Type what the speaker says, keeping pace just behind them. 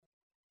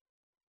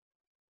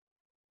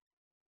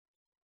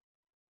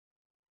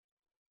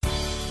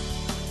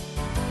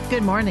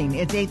Good morning.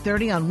 It's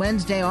 8:30 on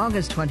Wednesday,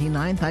 August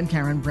 29th. I'm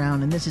Karen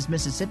Brown, and this is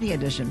Mississippi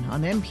Edition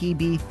on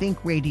MPB Think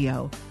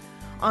Radio.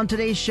 On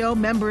today's show,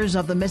 members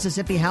of the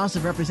Mississippi House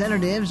of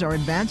Representatives are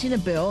advancing a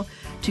bill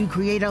to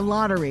create a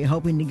lottery,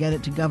 hoping to get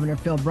it to Governor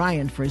Phil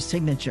Bryant for his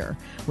signature.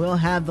 We'll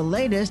have the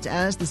latest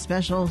as the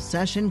special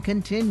session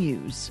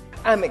continues.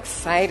 I'm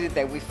excited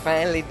that we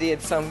finally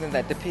did something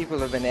that the people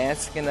have been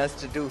asking us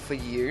to do for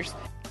years.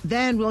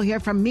 Then we'll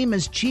hear from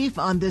MEMA's chief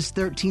on this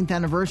 13th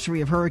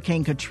anniversary of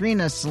Hurricane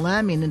Katrina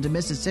slamming into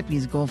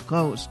Mississippi's Gulf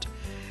Coast.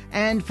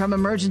 And from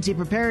emergency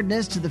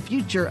preparedness to the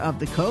future of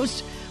the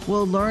coast,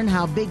 we'll learn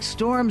how big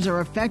storms are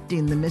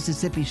affecting the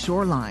Mississippi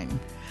shoreline.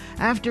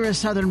 After a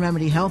Southern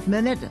Remedy Health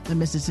Minute, the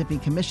Mississippi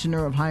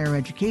Commissioner of Higher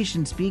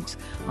Education speaks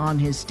on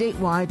his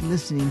statewide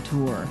listening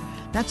tour.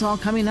 That's all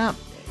coming up.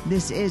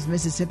 This is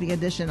Mississippi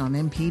Edition on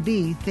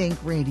MPB Think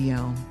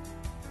Radio.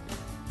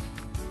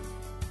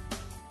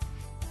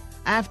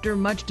 After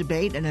much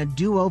debate and a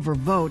do-over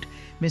vote,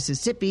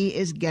 Mississippi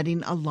is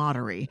getting a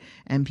lottery.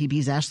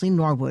 MPB's Ashley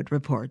Norwood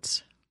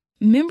reports.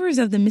 Members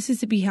of the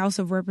Mississippi House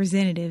of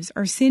Representatives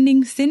are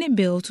sending Senate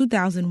Bill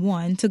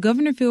 2001 to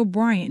Governor Phil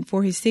Bryant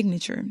for his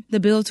signature. The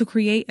bill to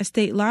create a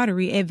state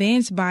lottery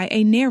advanced by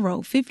a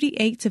narrow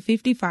 58 to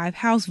 55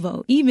 House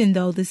vote, even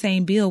though the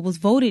same bill was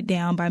voted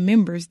down by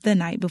members the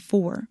night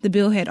before. The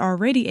bill had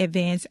already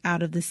advanced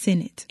out of the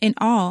Senate. In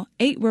all,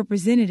 8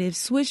 representatives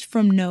switched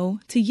from no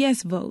to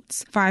yes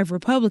votes, 5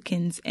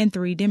 Republicans and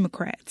 3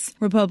 Democrats.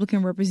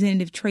 Republican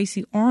Representative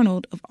Tracy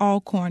Arnold of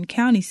Alcorn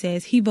County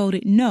says he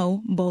voted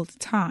no both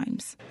times.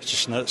 It's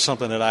just not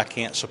something that I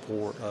can't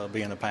support,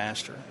 being a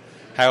pastor.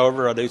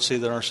 However, I do see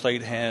that our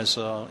state has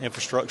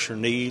infrastructure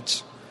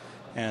needs,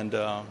 and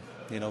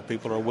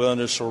people are willing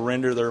to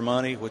surrender their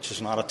money, which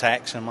is not a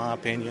tax in my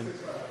opinion.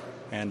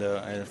 And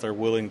if they're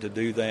willing to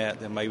do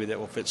that, then maybe that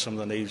will fit some of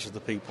the needs of the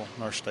people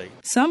in our state.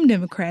 Some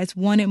Democrats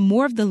wanted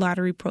more of the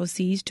lottery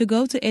proceeds to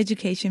go to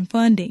education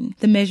funding.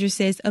 The measure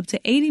says up to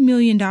 $80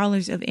 million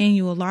of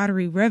annual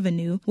lottery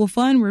revenue will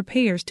fund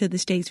repairs to the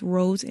state's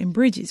roads and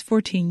bridges for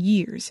 10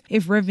 years.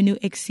 If revenue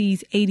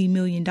exceeds $80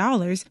 million,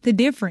 the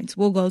difference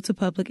will go to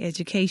public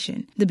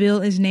education. The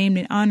bill is named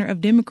in honor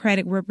of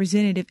Democratic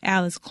Representative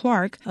Alice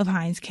Clark of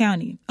Hinds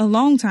County, a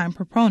longtime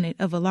proponent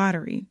of a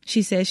lottery.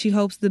 She says she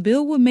hopes the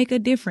bill will make a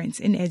difference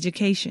in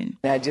education.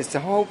 I just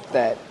hope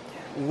that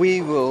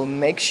we will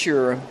make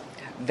sure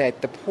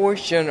that the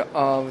portion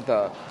of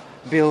the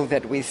bill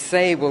that we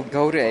say will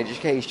go to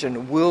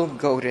education will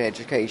go to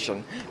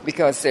education,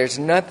 because there's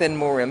nothing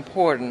more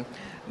important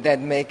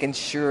than making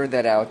sure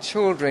that our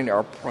children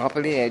are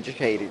properly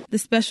educated. The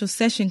special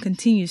session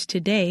continues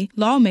today.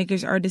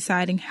 Lawmakers are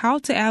deciding how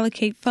to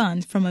allocate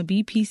funds from a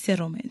BP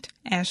settlement.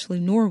 Ashley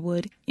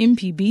Norwood,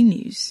 MPB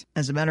News.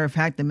 As a matter of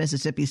fact, the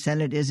Mississippi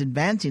Senate is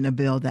advancing a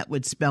bill that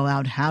would spell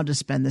out how to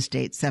spend the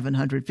state's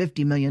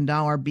 $750 million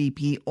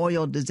BP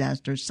oil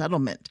disaster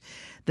settlement.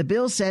 The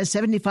bill says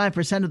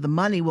 75% of the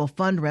money will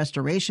fund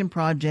restoration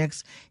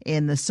projects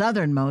in the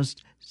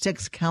southernmost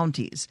 6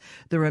 counties.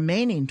 The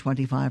remaining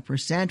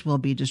 25% will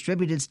be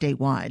distributed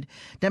statewide.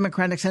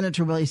 Democratic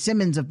Senator Willie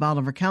Simmons of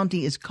Bolivar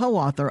County is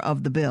co-author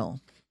of the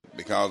bill.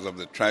 Because of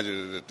the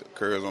tragedy that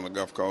occurs on the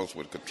Gulf Coast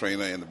with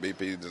Katrina and the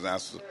BP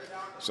disaster,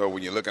 so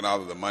when you look at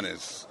all of the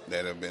monies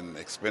that have been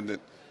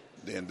expended,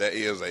 then there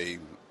is a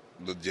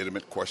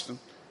legitimate question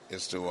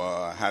as to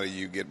how do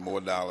you get more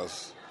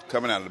dollars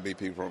coming out of the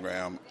BP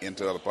program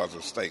into other parts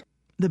of the state.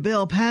 The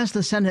bill passed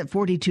the Senate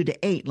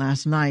 42-8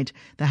 last night.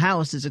 The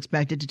House is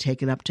expected to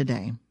take it up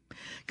today.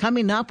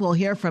 Coming up, we'll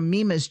hear from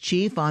MEMA's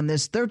chief on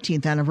this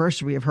 13th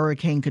anniversary of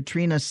Hurricane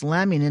Katrina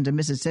slamming into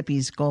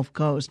Mississippi's Gulf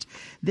Coast.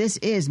 This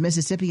is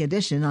Mississippi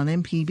Edition on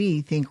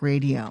MPB Think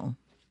Radio.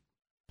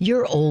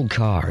 Your old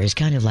car is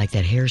kind of like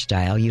that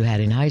hairstyle you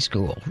had in high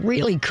school.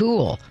 Really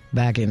cool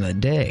back in the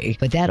day.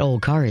 But that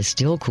old car is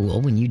still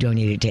cool when you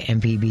donate it to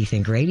MPB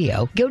Think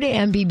Radio. Go to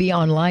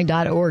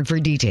mpbonline.org for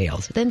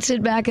details. Then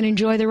sit back and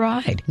enjoy the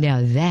ride. Now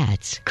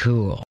that's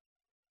cool.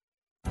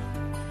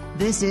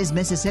 This is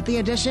Mississippi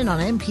Edition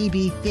on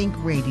MPB Think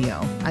Radio.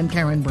 I'm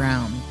Karen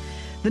Brown.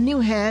 The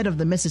new head of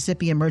the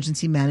Mississippi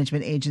Emergency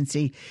Management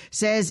Agency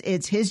says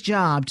it's his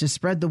job to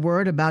spread the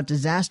word about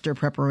disaster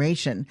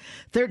preparation.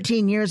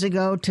 13 years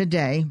ago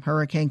today,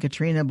 Hurricane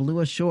Katrina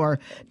blew ashore,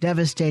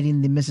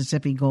 devastating the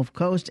Mississippi Gulf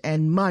Coast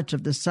and much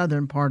of the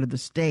southern part of the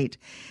state.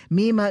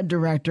 MEMA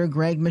Director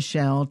Greg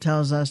Michelle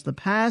tells us the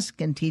past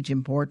can teach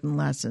important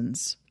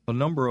lessons. A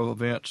number of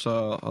events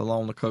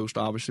along the coast.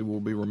 Obviously,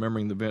 we'll be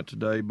remembering the event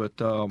today, but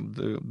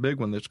the big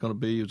one that's going to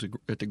be is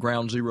at the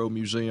Ground Zero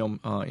Museum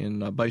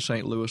in Bay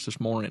St. Louis this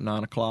morning at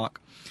 9 o'clock.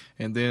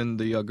 And then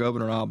the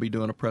governor and I will be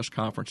doing a press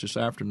conference this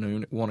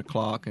afternoon at 1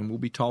 o'clock, and we'll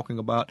be talking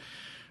about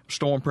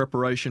storm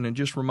preparation and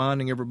just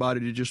reminding everybody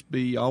to just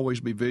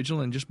always be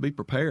vigilant and just be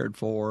prepared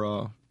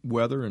for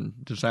weather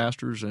and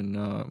disasters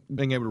and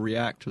being able to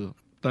react to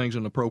things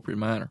in an appropriate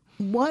manner.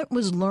 What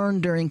was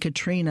learned during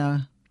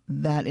Katrina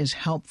that is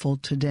helpful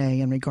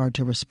today in regard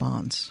to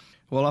response?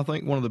 Well, I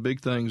think one of the big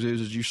things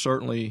is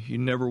you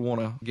never want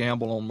to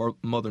gamble on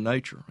Mother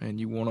Nature, and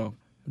you want to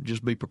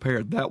just be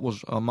prepared. That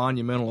was a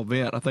monumental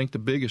event. I think the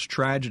biggest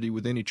tragedy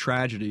with any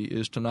tragedy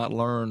is to not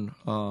learn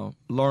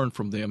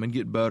from them and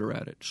get better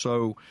at it.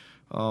 So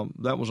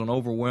that was an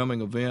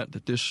overwhelming event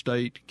that this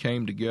state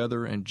came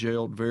together and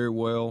gelled very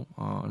well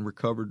and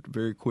recovered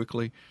very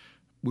quickly.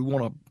 We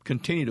want to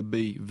continue to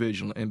be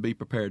vigilant and be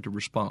prepared to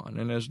respond.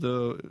 And as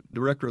the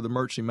director of the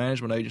Emergency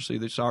Management Agency,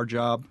 it's our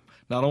job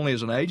not only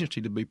as an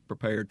agency to be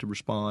prepared to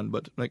respond,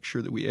 but to make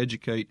sure that we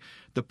educate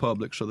the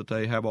public so that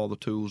they have all the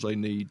tools they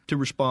need to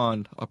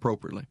respond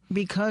appropriately.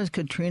 Because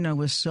Katrina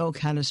was so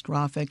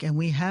catastrophic, and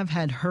we have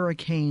had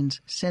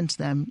hurricanes since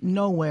then,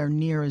 nowhere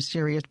near as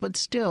serious, but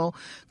still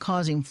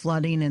causing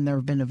flooding, and there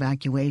have been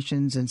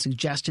evacuations and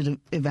suggested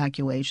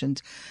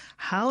evacuations.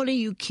 How do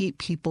you keep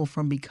people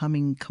from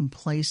becoming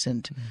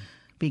complacent?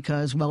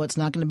 Because, well, it's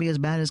not going to be as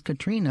bad as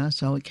Katrina,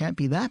 so it can't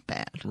be that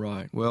bad.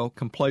 Right. Well,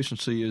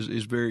 complacency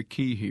is very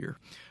key here.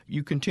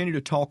 You continue to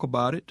talk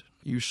about it.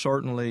 You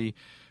certainly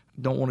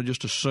don't want to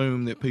just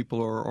assume that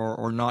people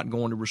are not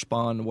going to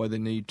respond the way they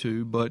need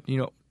to. But,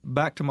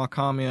 back to my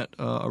comment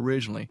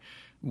originally,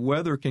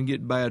 weather can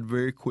get bad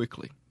very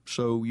quickly.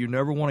 So you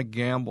never want to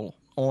gamble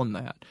on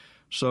that.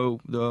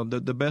 So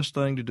the best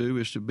thing to do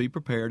is to be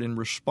prepared and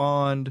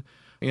respond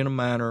in a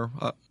manner,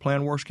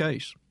 plan worst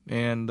case.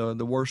 And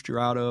the worst you're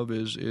out of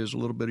is a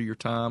little bit of your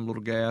time, a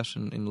little gas,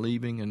 and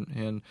leaving,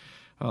 and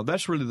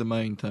that's really the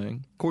main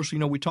thing. Of course,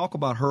 we talk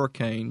about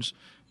hurricanes.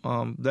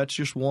 That's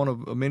just one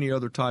of many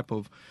other type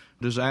of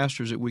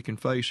disasters that we can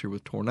face here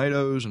with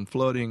tornadoes and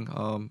flooding.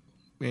 And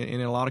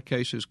in a lot of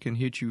cases, can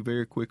hit you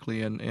very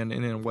quickly and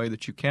in a way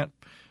that you can't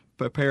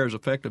prepare as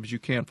effective as you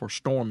can for a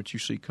storm that you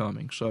see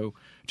coming. So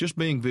just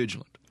being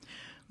vigilant.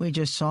 We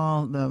just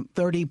saw the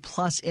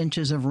 30-plus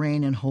inches of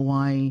rain in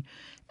Hawaii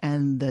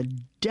and the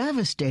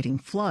devastating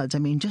floods. I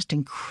mean, just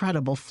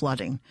incredible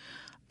flooding.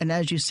 And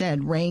as you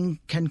said, rain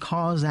can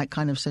cause that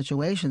kind of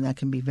situation that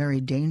can be very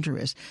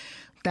dangerous.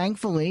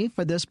 Thankfully,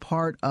 for this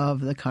part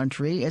of the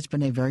country, it's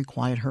been a very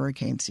quiet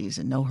hurricane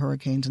season. No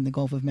hurricanes in the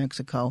Gulf of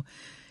Mexico.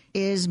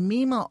 Is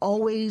MEMA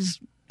always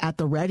at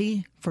the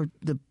ready for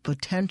the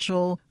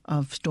potential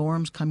of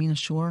storms coming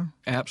ashore?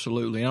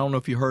 Absolutely. I don't know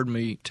if you heard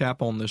me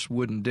tap on this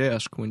wooden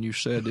desk when you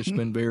said it's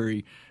been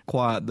very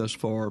quiet thus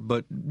far.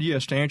 But,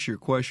 yes, to answer your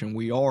question,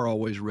 we are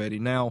always ready.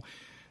 Now,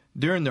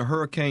 during the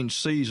hurricane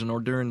season or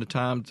during the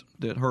times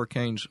that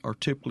hurricanes are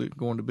typically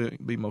going to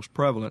be most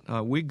prevalent,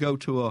 we go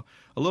to a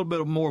little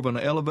bit more of an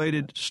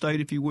elevated state,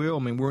 if you will. I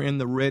mean, we're in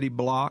the ready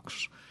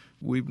blocks.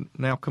 We've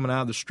now coming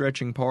out of the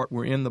stretching part.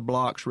 We're in the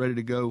blocks, ready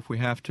to go if we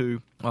have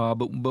to,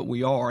 but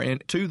we are.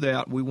 And to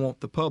that, we want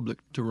the public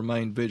to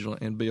remain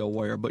vigilant and be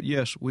aware. But,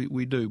 yes,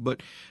 we do.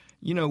 But,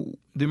 the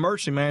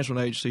Emergency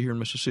Management Agency here in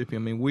Mississippi, I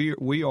mean,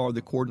 we are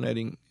the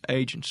coordinating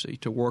agency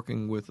to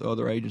working with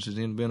other agencies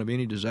in the event of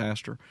any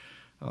disaster,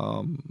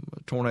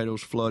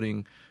 tornadoes,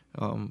 flooding.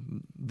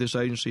 This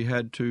agency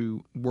had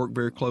to work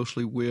very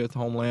closely with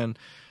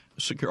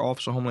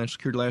Office of Homeland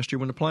Security last year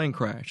when the plane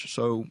crashed.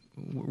 So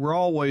we're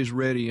always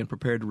ready and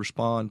prepared to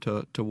respond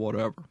to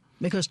whatever.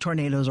 Because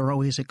tornadoes are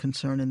always a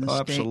concern in the state.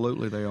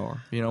 Absolutely they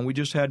are. We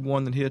just had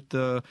one that hit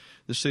the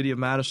city of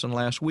Madison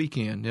last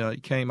weekend.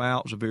 It came out.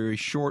 It was a very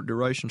short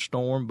duration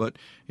storm, but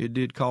it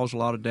did cause a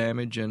lot of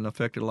damage and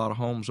affected a lot of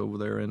homes over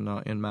there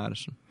in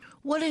Madison.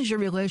 What is your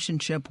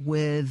relationship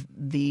with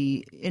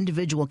the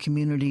individual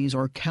communities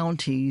or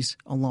counties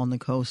along the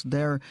coast,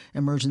 their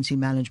emergency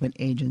management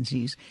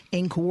agencies,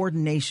 in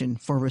coordination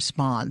for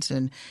response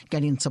and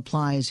getting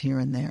supplies here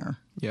and there?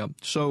 Yeah.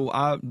 So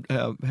I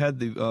have had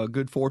the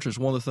good fortune.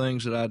 One of the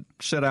things that I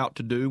set out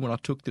to do when I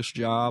took this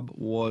job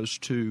was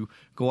to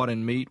go out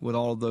and meet with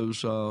all of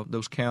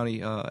those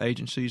county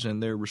agencies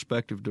and their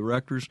respective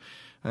directors.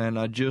 And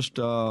I just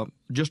a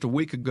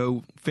week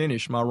ago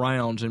finished my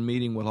rounds and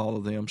meeting with all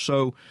of them.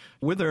 So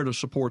we're there to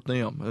support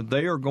them.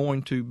 They are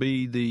going to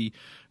be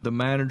the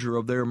manager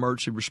of their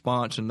emergency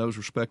response in those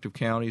respective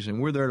counties,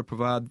 and we're there to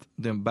provide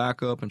them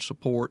backup and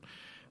support.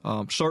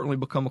 Certainly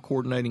become a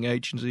coordinating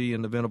agency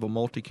in the event of a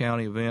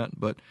multi-county event,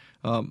 but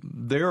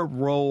their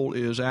role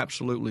is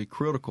absolutely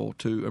critical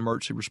to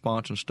emergency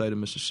response in the state of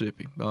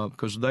Mississippi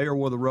because they are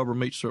where the rubber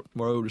meets the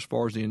road as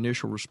far as the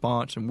initial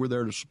response, and we're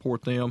there to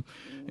support them.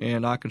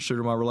 And I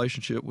consider my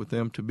relationship with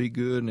them to be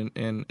good,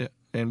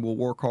 and we'll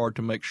work hard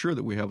to make sure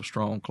that we have a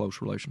strong,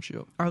 close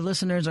relationship. Our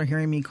listeners are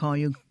hearing me call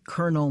you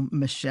Colonel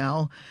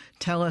Michelle.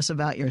 Tell us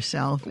about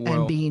yourself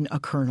and being a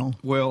colonel.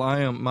 Well,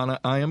 I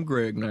am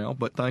Greg now,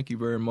 but thank you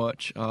very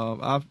much.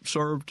 I've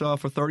served for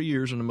 30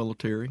 years in the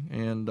military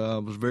and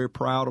was very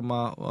proud of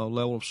my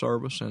level of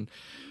service and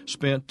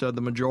spent the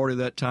majority of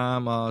that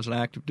time as an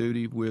active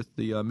duty with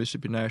the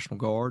Mississippi National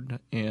Guard,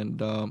 and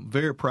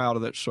very proud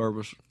of that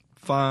service.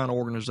 Fine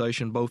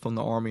organization, both on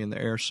the Army and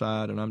the air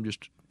side, and I'm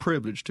just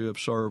privilege to have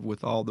served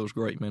with all those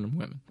great men and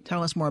women.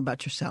 Tell us more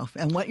about yourself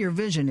and what your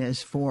vision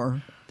is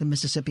for the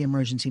Mississippi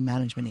Emergency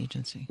Management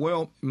Agency.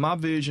 Well, my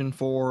vision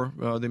for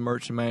the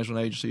Emergency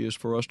Management Agency is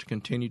for us to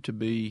continue to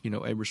be,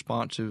 a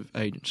responsive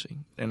agency.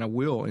 And I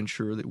will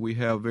ensure that we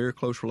have very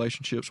close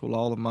relationships with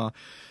all of my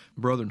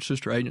brother and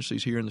sister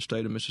agencies here in the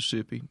state of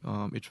Mississippi.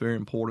 It's very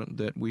important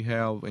that we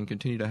have and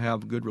continue to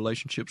have good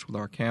relationships with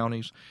our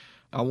counties.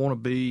 I want to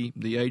be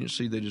the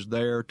agency that is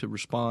there to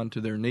respond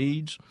to their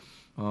needs.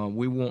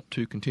 We want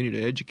to continue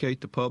to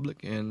educate the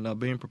public and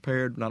being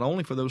prepared not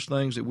only for those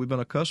things that we've been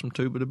accustomed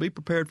to, but to be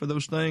prepared for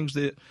those things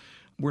that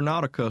we're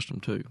not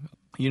accustomed to.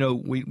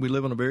 We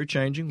live in a very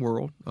changing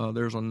world.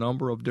 There's a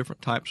number of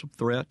different types of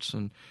threats,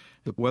 and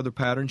the weather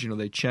patterns,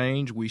 they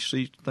change. We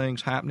see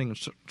things happening at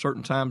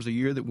certain times of the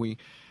year that we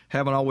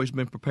haven't always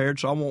been prepared.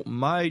 So I want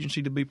my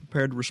agency to be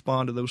prepared to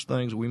respond to those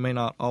things that we may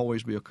not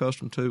always be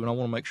accustomed to, and I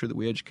want to make sure that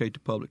we educate the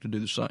public to do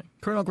the same.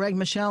 Colonel Greg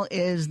Michel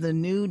is the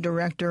new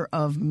director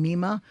of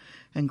MEMA.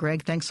 And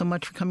Greg, thanks so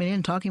much for coming in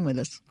and talking with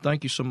us.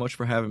 Thank you so much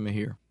for having me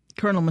here.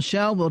 Colonel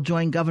Michel will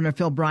join Governor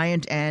Phil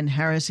Bryant and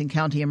Harrison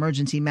County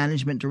Emergency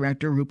Management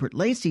Director Rupert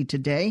Lacey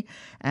today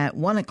at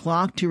 1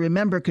 o'clock to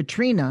remember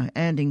Katrina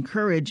and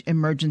encourage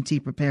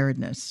emergency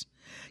preparedness.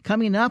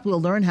 Coming up,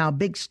 we'll learn how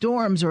big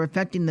storms are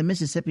affecting the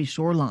Mississippi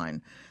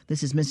shoreline.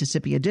 This is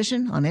Mississippi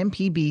Edition on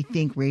MPB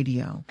Think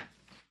Radio.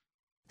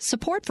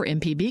 Support for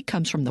MPB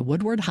comes from the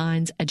Woodward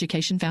Hines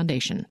Education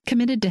Foundation,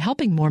 committed to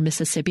helping more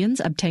Mississippians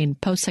obtain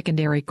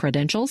post-secondary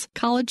credentials,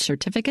 college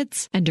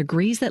certificates, and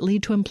degrees that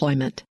lead to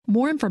employment.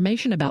 More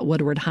information about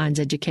Woodward Hines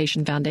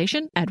Education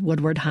Foundation at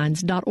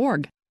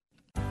woodwardhines.org.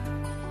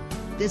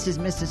 This is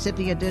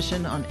Mississippi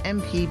Edition on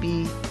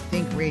MPB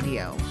Think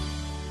Radio.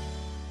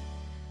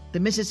 The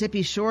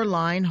Mississippi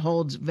shoreline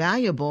holds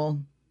valuable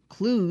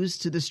clues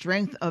to the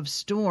strength of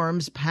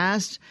storms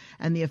past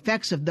and the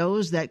effects of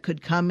those that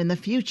could come in the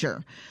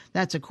future.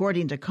 That's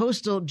according to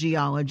coastal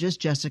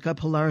geologist Jessica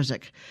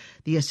Pilarczyk.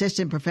 The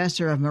assistant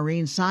professor of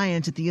marine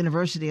science at the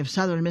University of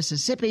Southern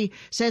Mississippi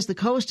says the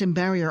coast and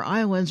barrier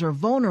islands are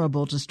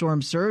vulnerable to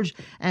storm surge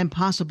and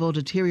possible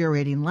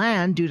deteriorating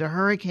land due to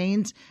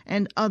hurricanes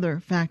and other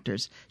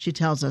factors. She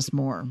tells us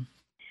more.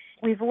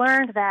 We've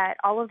learned that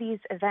all of these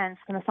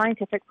events, from a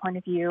scientific point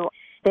of view,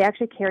 they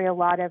actually carry a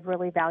lot of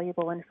really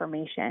valuable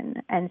information.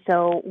 And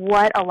so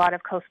what a lot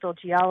of coastal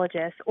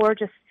geologists or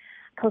just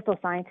coastal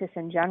scientists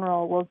in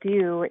general will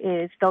do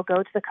is they'll go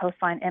to the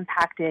coastline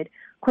impacted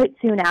quite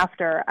soon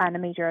after a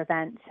major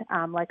event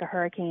like a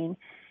hurricane,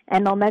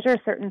 and they'll measure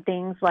certain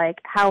things like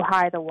how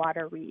high the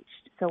water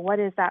reached. So what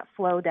is that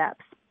flow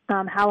depth?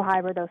 How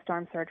high were those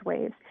storm surge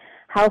waves?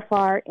 How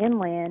far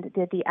inland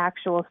did the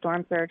actual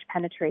storm surge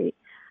penetrate?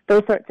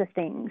 Those sorts of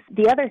things.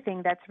 The other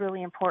thing that's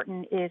really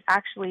important is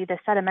actually the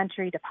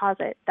sedimentary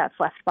deposit that's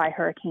left by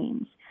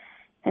hurricanes.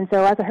 And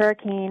so as a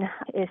hurricane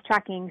is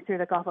tracking through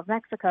the Gulf of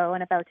Mexico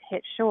and about to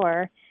hit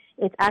shore,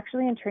 it's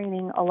actually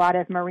entraining a lot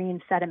of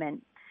marine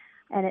sediment.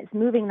 And it's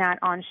moving that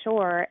on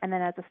shore, and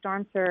then as the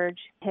storm surge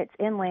hits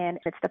inland,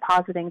 it's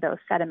depositing those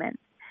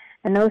sediments.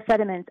 And those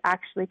sediments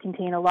actually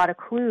contain a lot of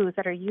clues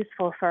that are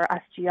useful for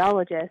us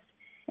geologists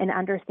in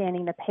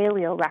understanding the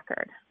paleo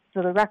record.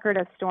 So the record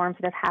of storms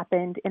that have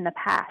happened in the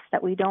past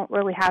that we don't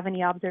really have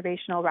any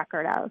observational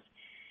record of.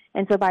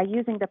 And so by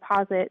using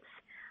deposits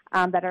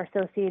that are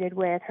associated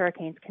with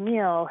Hurricanes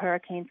Camille,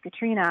 Hurricanes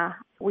Katrina,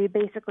 we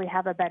basically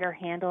have a better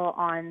handle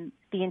on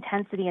the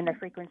intensity and the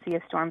frequency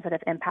of storms that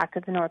have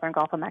impacted the northern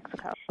Gulf of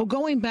Mexico. Well,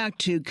 going back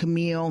to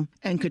Camille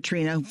and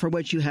Katrina, for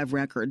which you have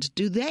records,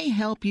 do they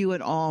help you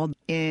at all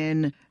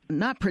in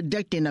not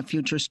predicting a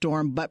future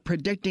storm, but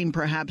predicting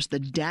perhaps the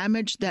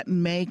damage that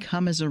may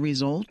come as a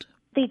result?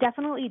 They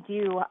definitely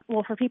do.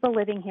 Well, for people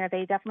living here,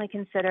 they definitely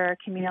consider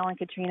Camille and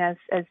Katrina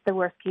as the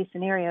worst case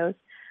scenarios.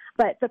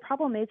 But the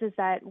problem is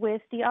that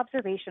with the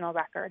observational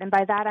record, and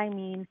by that I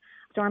mean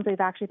storms we've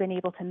actually been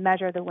able to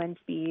measure the wind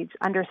speeds,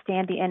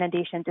 understand the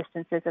inundation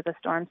distances of the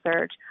storm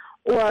surge,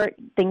 or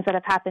things that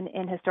have happened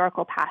in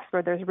historical past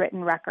where there's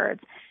written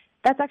records,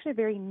 that's actually a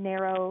very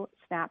narrow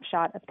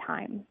snapshot of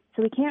time.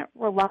 So we can't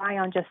rely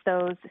on just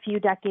those few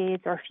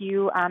decades or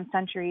few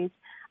centuries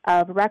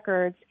of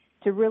records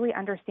to really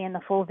understand the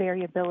full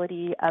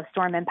variability of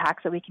storm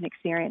impacts that we can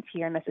experience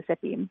here in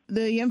Mississippi.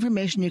 The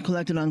information you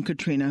collected on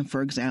Katrina,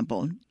 for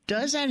example,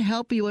 does that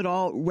help you at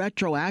all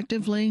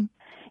retroactively?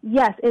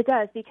 Yes, it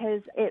does,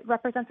 because it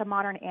represents a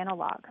modern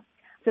analog.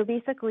 So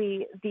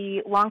basically,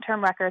 the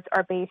long-term records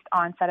are based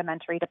on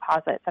sedimentary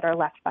deposits that are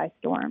left by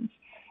storms.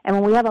 And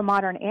when we have a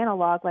modern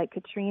analog like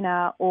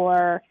Katrina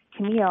or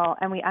Camille,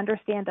 and we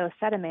understand those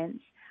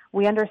sediments,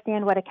 we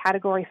understand what a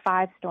Category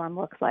 5 storm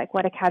looks like,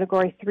 what a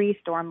Category 3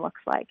 storm looks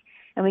like.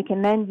 And we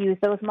can then use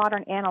those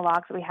modern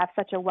analogs that we have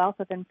such a wealth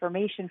of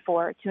information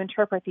for to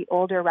interpret the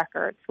older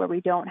records where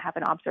we don't have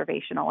an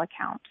observational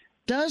account.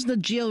 Does the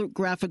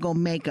geographical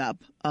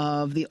makeup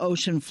of the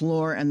ocean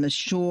floor and the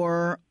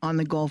shore on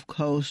the Gulf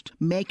Coast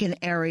make an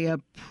area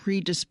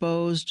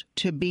predisposed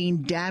to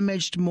being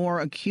damaged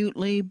more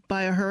acutely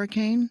by a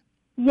hurricane?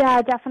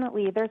 Yeah,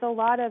 definitely. There's a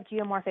lot of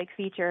geomorphic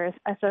features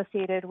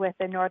associated with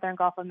the northern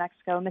Gulf of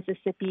Mexico,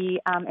 Mississippi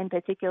in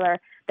particular,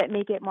 that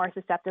make it more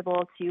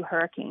susceptible to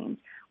hurricanes.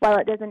 While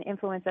it doesn't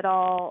influence at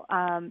all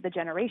the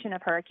generation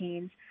of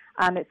hurricanes,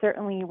 it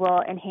certainly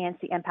will enhance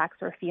the impacts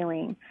we're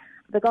feeling.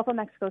 The Gulf of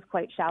Mexico is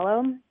quite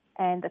shallow,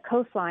 and the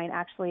coastline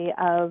actually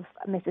of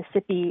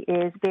Mississippi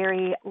is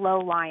very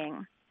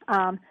low-lying.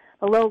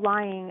 The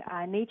low-lying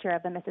nature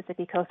of the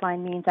Mississippi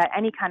coastline means that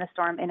any kind of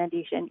storm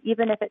inundation,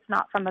 even if it's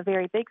not from a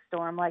very big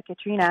storm like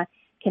Katrina,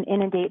 can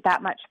inundate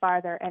that much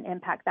farther and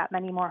impact that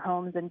many more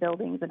homes and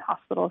buildings and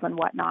hospitals and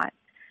whatnot.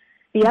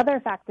 The other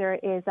factor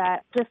is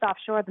that just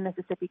offshore the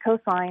Mississippi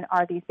coastline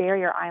are these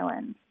barrier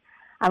islands.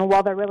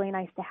 While they're really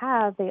nice to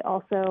have, they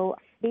also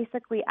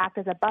basically act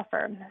as a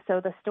buffer.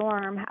 So the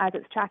storm, as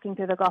it's tracking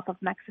through the Gulf of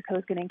Mexico,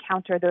 is going to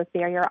encounter those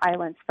barrier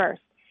islands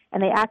first.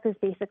 And they act as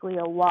basically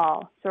a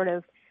wall, sort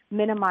of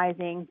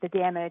minimizing the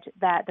damage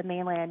that the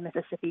mainland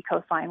Mississippi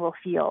coastline will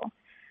feel.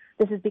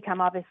 This has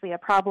become obviously a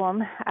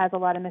problem. As a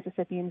lot of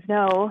Mississippians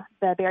know,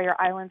 the barrier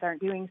islands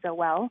aren't doing so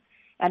well,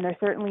 and they're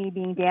certainly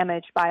being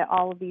damaged by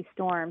all of these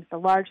storms, the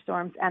large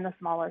storms and the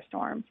smaller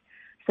storms.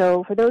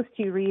 So for those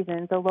two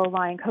reasons, the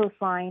low-lying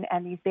coastline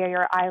and these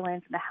barrier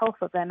islands and the health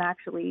of them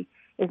actually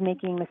is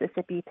making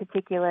Mississippi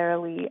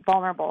particularly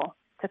vulnerable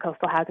to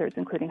coastal hazards,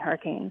 including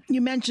hurricanes. You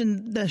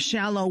mentioned the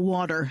shallow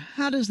water.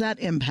 How does that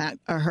impact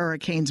a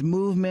hurricane's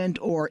movement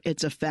or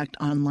its effect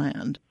on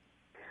land?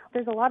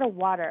 There's a lot of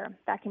water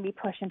that can be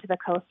pushed into the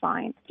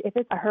coastline. If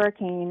it's a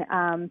hurricane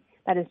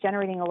that is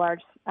generating a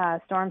large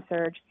storm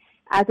surge,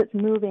 as it's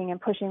moving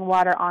and pushing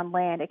water on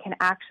land, it can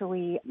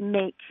actually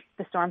make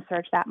the storm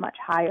surge that much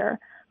higher.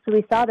 So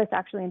we saw this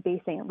actually in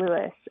Bay St.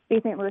 Louis.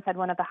 Bay St. Louis had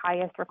one of the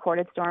highest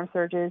recorded storm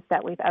surges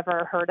that we've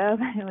ever heard of.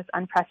 It was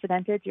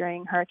unprecedented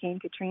during Hurricane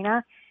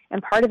Katrina.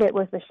 And part of it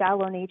was the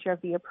shallow nature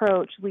of the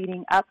approach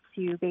leading up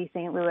to Bay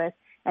St. Louis,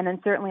 and then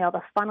certainly all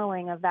the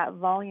funneling of that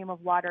volume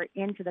of water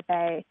into the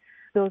bay.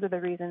 Those are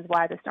the reasons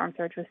why the storm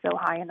surge was so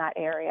high in that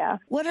area.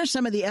 What are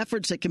some of the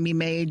efforts that can be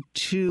made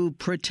to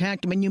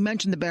protect? I mean, you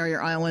mentioned the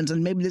barrier islands,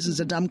 and maybe this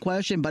is a dumb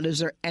question, but is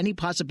there any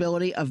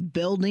possibility of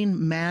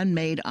building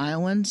man-made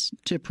islands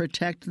to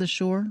protect the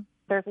shore?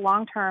 There's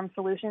long-term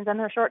solutions and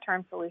there are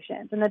short-term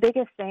solutions. And the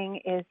biggest thing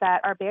is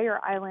that our barrier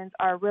islands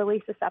are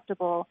really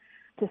susceptible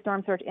to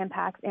storm surge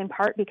impacts in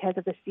part because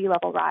of the sea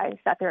level rise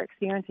that they're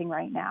experiencing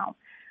right now.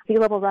 Sea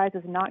level rise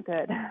is not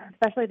good,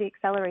 especially the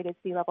accelerated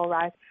sea level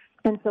rise.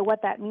 And so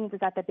what that means is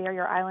that the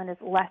barrier island is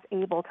less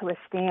able to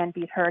withstand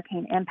these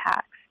hurricane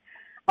impacts.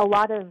 A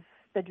lot of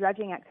the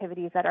dredging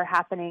activities that are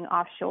happening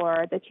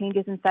offshore, the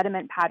changes in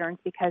sediment patterns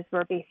because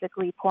we're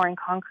basically pouring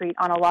concrete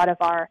on a lot of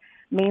our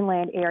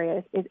mainland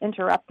areas, is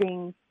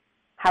interrupting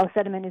how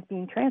sediment is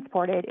being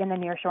transported in the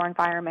nearshore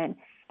environment.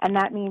 And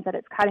that means that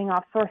it's cutting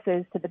off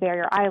sources to the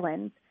barrier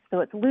islands. So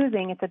it's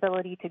losing its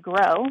ability to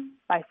grow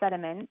by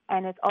sediment,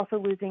 and it's also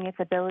losing its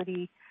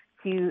ability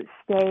to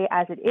stay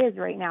as it is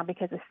right now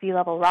because of sea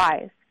level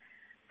rise.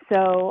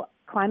 So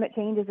climate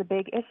change is a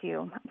big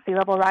issue. Sea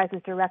level rise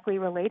is directly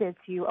related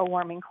to a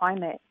warming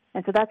climate.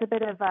 And so that's a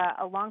bit of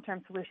a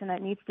long-term solution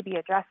that needs to be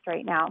addressed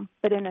right now.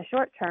 But in the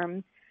short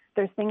term,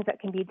 there's things that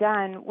can be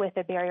done with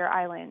a barrier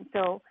island.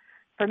 So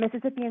for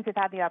Mississippians who've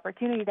had the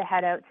opportunity to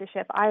head out to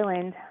Ship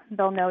Island,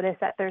 they'll notice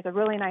that there's a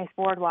really nice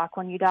boardwalk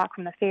when you dock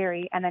from the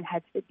ferry and then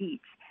head to the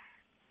beach.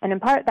 And in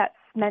part, that's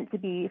meant to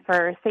be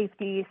for safe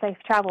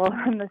travel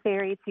from the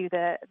ferry to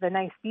the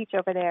nice beach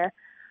over there,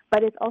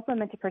 but it's also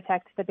meant to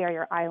protect the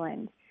barrier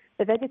island.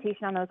 The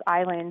vegetation on those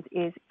islands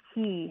is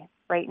key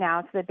right now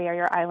to the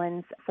barrier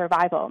island's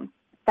survival.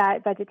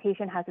 That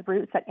vegetation has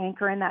roots that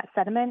anchor in that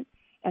sediment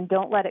and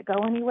don't let it go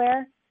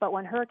anywhere. But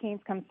when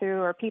hurricanes come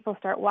through or people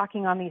start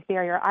walking on these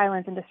barrier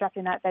islands and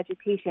disrupting that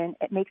vegetation,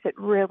 it makes it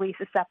really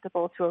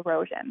susceptible to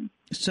erosion.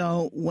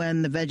 So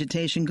when the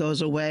vegetation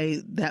goes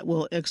away, that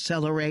will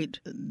accelerate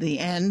the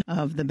end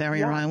of the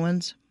barrier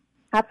islands?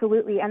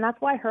 Absolutely. And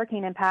that's why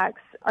hurricane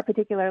impacts are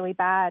particularly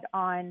bad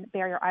on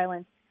barrier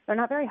islands. They're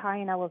not very high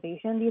in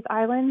elevation, these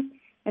islands.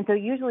 And so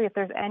usually if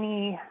there's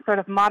any sort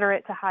of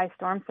moderate to high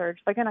storm surge,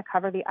 they're going to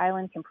cover the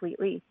island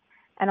completely.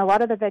 And a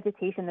lot of the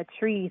vegetation, the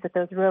trees with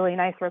those really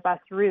nice,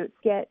 robust roots,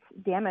 get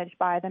damaged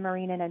by the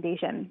marine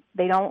inundation.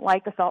 They don't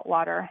like the salt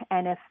water.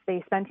 And if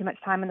they spend too much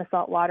time in the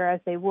salt water, as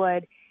they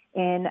would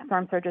in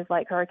storm surges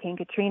like Hurricane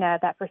Katrina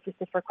that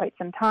persisted for quite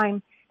some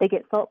time, they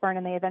get saltburn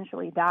and they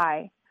eventually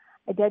die.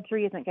 A dead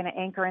tree isn't going to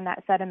anchor in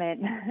that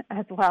sediment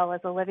as well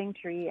as a living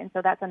tree. And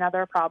so that's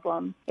another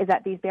problem, is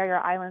that these barrier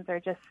islands are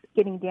just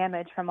getting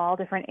damaged from all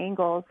different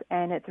angles,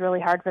 and it's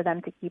really hard for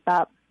them to keep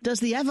up.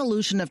 Does the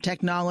evolution of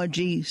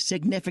technology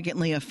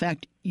significantly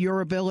affect your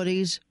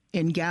abilities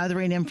in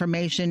gathering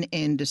information,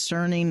 in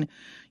discerning,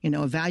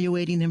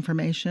 evaluating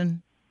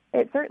information?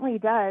 It certainly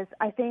does.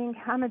 I think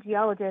I'm a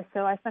geologist,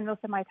 so I spend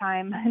most of my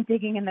time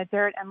digging in the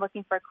dirt and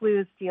looking for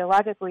clues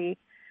geologically.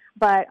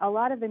 But a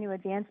lot of the new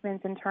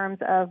advancements in terms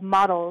of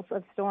models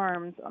of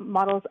storms,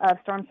 models of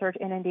storm surge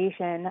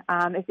inundation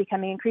is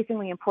becoming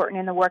increasingly important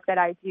in the work that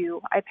I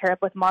do. I pair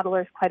up with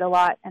modelers quite a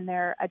lot and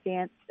their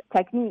advanced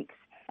techniques.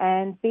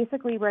 And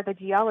basically where the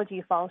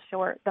geology falls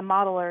short, the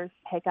modelers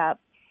pick up.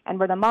 And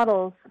where the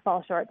models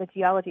fall short, the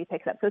geology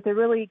picks up. So it's a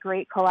really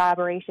great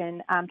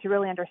collaboration to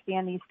really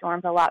understand these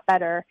storms a lot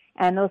better.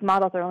 And those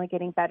models are only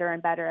getting better and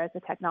better as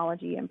the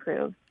technology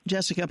improves.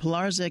 Jessica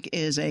Pilarczyk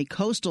is a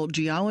coastal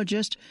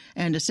geologist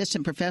and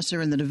assistant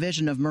professor in the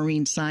Division of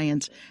Marine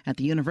Science at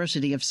the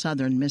University of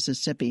Southern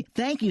Mississippi.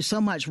 Thank you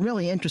so much.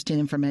 Really interesting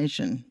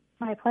information.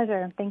 My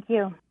pleasure. Thank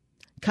you.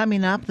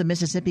 Coming up, the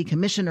Mississippi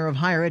Commissioner of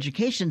Higher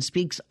Education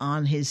speaks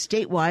on his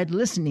statewide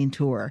listening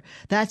tour.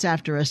 That's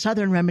after a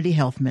Southern Remedy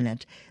Health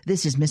Minute.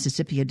 This is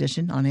Mississippi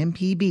Edition on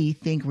MPB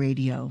Think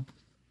Radio.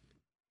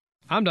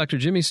 I'm Dr.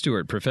 Jimmy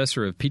Stewart,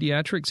 Professor of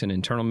Pediatrics and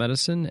Internal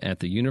Medicine at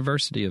the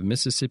University of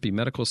Mississippi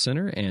Medical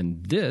Center,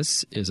 and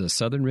this is a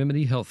Southern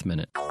Remedy Health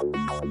Minute.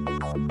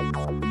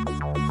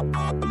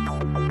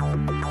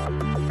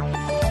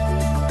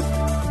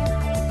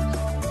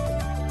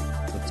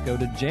 Go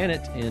to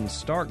Janet in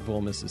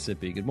Starkville,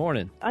 Mississippi. Good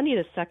morning. I need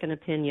a second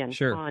opinion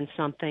on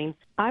something.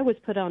 I was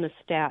put on a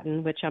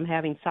statin, which I'm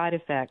having side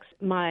effects.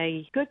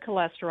 My good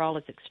cholesterol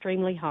is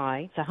extremely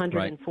high. It's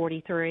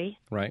 143.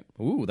 Right.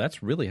 Ooh,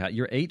 that's really high.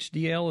 Your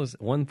HDL is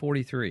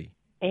 143.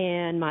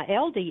 And my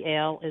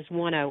LDL is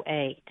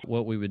 108.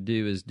 What we would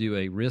do is do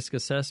a risk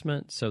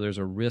assessment. So there's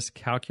a risk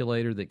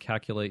calculator that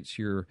calculates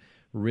your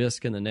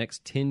risk in the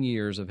next 10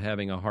 years of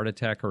having a heart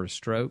attack or a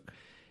stroke.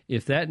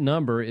 If that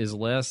number is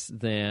less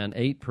than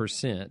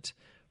 8%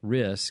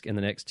 risk in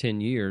the next 10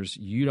 years,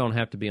 you don't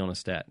have to be on a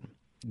statin.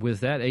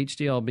 With that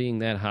HDL being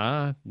that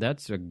high,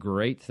 that's a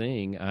great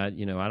thing.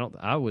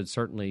 I would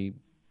certainly,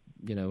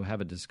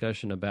 have a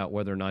discussion about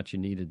whether or not you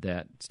needed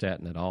that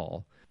statin at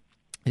all.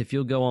 If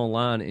you'll go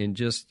online and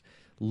just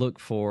look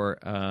for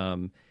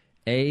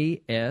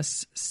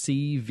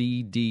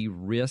ASCVD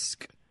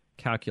risk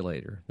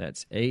calculator.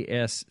 That's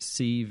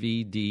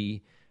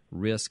ASCVD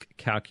risk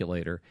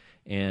calculator.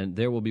 And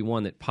there will be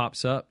one that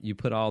pops up. You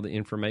put all the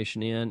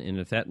information in, and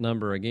if that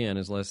number, again,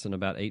 is less than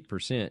about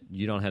 8%,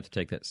 you don't have to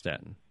take that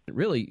statin.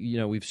 Really,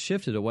 we've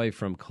shifted away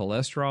from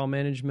cholesterol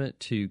management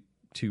to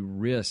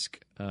risk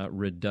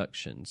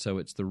reduction. So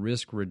it's the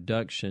risk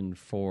reduction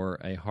for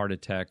a heart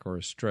attack or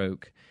a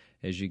stroke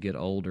as you get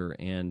older.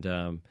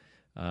 And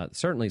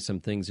certainly some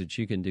things that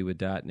you can do with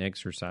diet and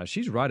exercise.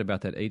 She's right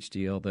about that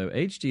HDL, though.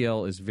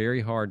 HDL is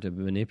very hard to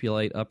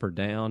manipulate up or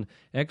down.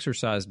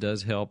 Exercise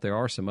does help. There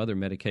are some other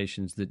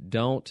medications that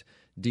don't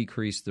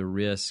decrease the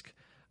risk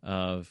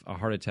of a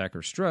heart attack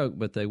or stroke,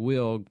 but they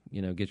will,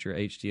 get your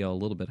HDL a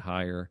little bit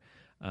higher.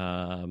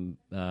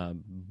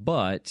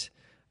 But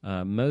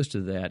most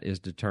of that is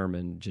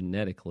determined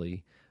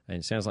genetically. And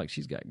it sounds like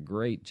she's got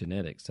great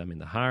genetics. I mean,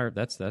 the higher,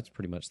 that's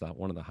pretty much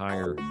one of the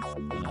higher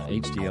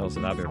HDLs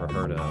that I've ever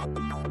heard of.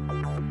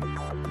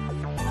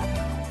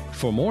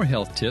 For more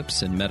health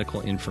tips and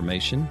medical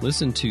information,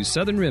 listen to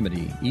Southern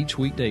Remedy each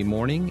weekday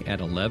morning at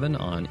 11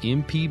 on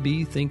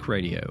MPB Think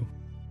Radio.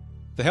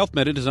 The Health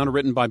Minute is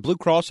underwritten by Blue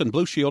Cross and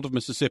Blue Shield of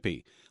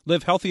Mississippi.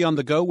 Live healthy on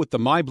the go with the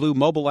MyBlue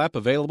mobile app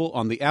available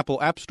on the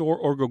Apple App Store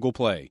or Google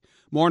Play.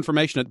 More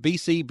information at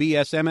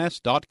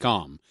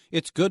bcbsms.com.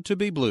 It's good to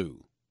be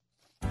blue.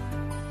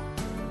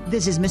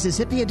 This is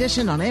Mississippi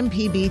Edition on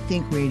MPB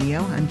Think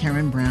Radio. I'm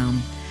Karen Brown.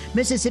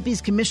 Mississippi's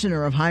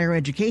Commissioner of Higher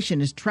Education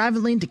is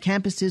traveling to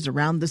campuses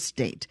around the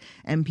state.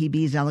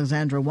 MPB's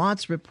Alexandra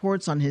Watts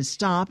reports on his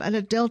stop at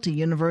a Delta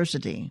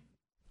university.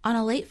 On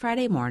a late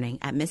Friday morning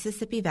at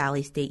Mississippi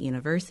Valley State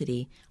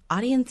University,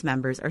 audience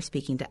members are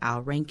speaking to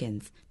Al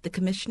Rankins, the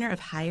Commissioner of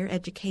Higher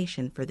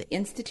Education for the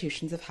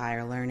Institutions of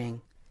Higher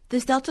Learning.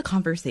 This Delta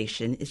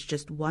conversation is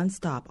just one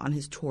stop on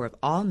his tour of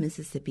all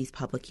Mississippi's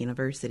public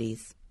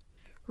universities.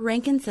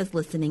 Rankin says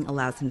listening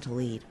allows him to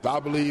lead.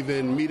 I believe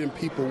in meeting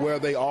people where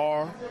they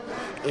are,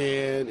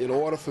 and in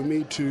order for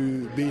me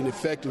to be an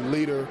effective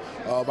leader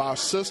of our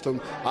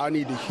system, I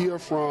need to hear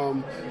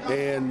from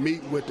and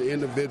meet with the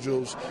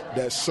individuals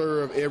that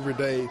serve every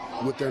day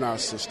within our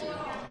system.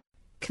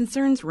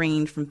 Concerns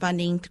range from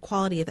funding to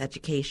quality of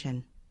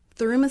education.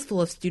 The room is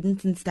full of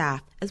students and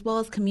staff, as well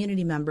as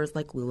community members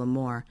like Lula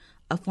Moore,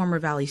 a former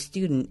Valley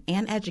student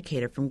and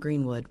educator from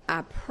Greenwood.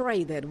 I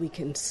pray that we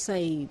can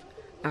save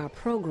our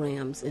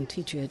programs in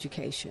teacher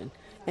education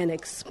and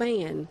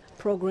expand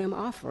program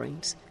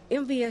offerings.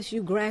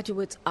 MVSU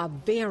graduates are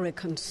very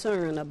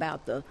concerned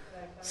about the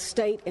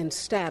state and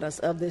status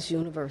of this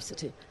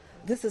university.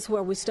 This is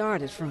where we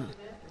started from.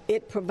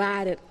 It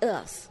provided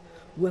us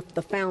with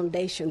the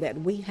foundation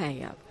that we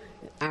have,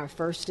 our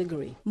first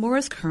degree. Moore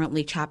is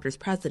currently chapter's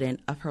president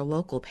of her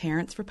local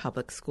Parents for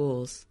Public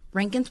Schools.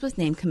 Rankins was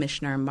named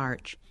commissioner in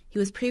March. He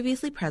was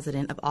previously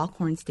president of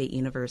Alcorn State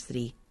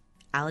University.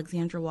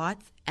 Alexandra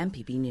Watts,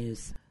 MPB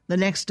News. The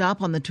next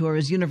stop on the tour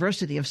is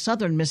University of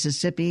Southern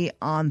Mississippi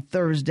on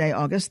Thursday,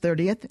 August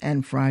 30th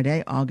and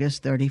Friday,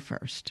 August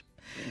 31st.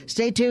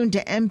 Stay tuned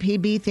to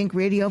MPB Think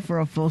Radio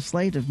for a full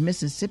slate of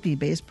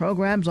Mississippi-based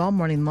programs all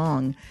morning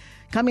long.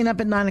 Coming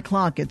up at 9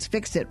 o'clock, it's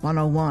Fix It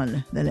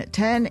 101. Then at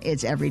 10,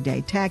 it's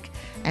Everyday Tech.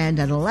 And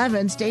at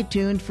 11, stay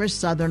tuned for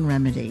Southern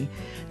Remedy.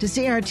 To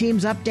see our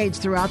team's updates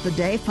throughout the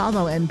day,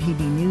 follow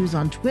MPB News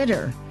on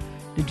Twitter.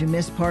 Did you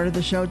miss part of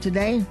the show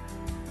today?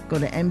 Go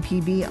to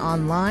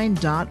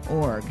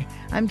mpbonline.org.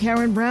 I'm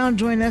Karen Brown.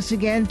 Join us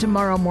again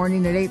tomorrow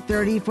morning at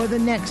 8:30 for the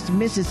next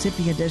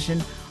Mississippi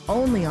edition,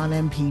 only on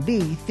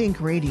MPB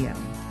Think Radio.